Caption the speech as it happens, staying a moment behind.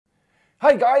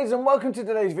Hi guys, and welcome to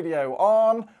today's video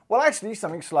on, well, actually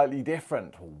something slightly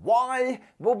different. Why?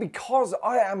 Well, because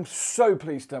I am so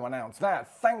pleased to announce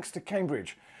that thanks to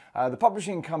Cambridge, the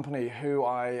publishing company who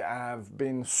I have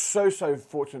been so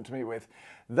fortunate to meet with,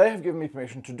 they have given me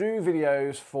permission to do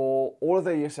videos for all of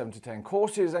their Year 7 to 10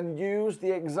 courses and use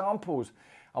the examples.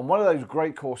 And one of those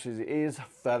great courses is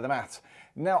Further Maths.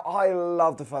 Now, I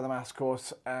love the Further Maths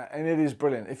course, and it is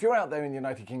brilliant. If you're out there in the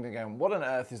United Kingdom going, what on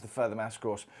earth is the Further Maths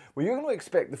course? Well, you're going to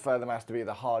expect the Further Maths to be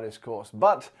the hardest course.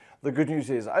 But the good news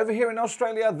is, over here in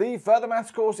Australia, the Further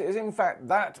Maths course is in fact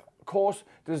that course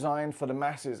designed for the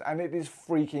masses, and it is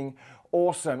freaking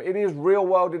awesome. It is real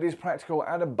world, it is practical,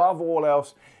 and above all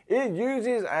else, it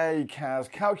uses a CAS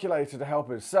calculator to help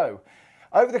us. So,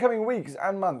 over the coming weeks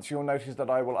and months, you'll notice that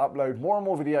I will upload more and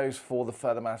more videos for the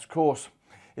Further Maths course.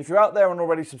 If you're out there and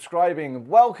already subscribing,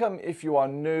 welcome. If you are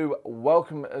new,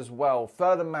 welcome as well.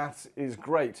 Further Maths is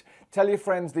great. Tell your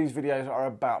friends these videos are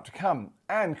about to come.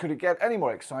 And could it get any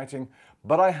more exciting?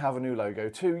 But I have a new logo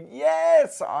too.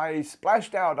 Yes, I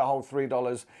splashed out a whole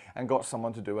 $3 and got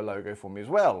someone to do a logo for me as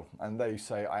well. And they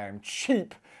say I am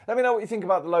cheap. Let me know what you think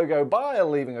about the logo by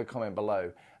leaving a comment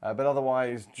below. But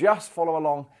otherwise, just follow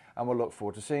along and we'll look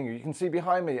forward to seeing you. You can see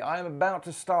behind me, I am about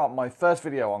to start my first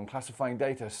video on classifying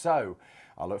data. So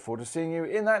I look forward to seeing you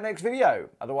in that next video.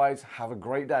 Otherwise, have a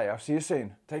great day. I'll see you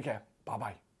soon. Take care.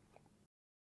 Bye-bye.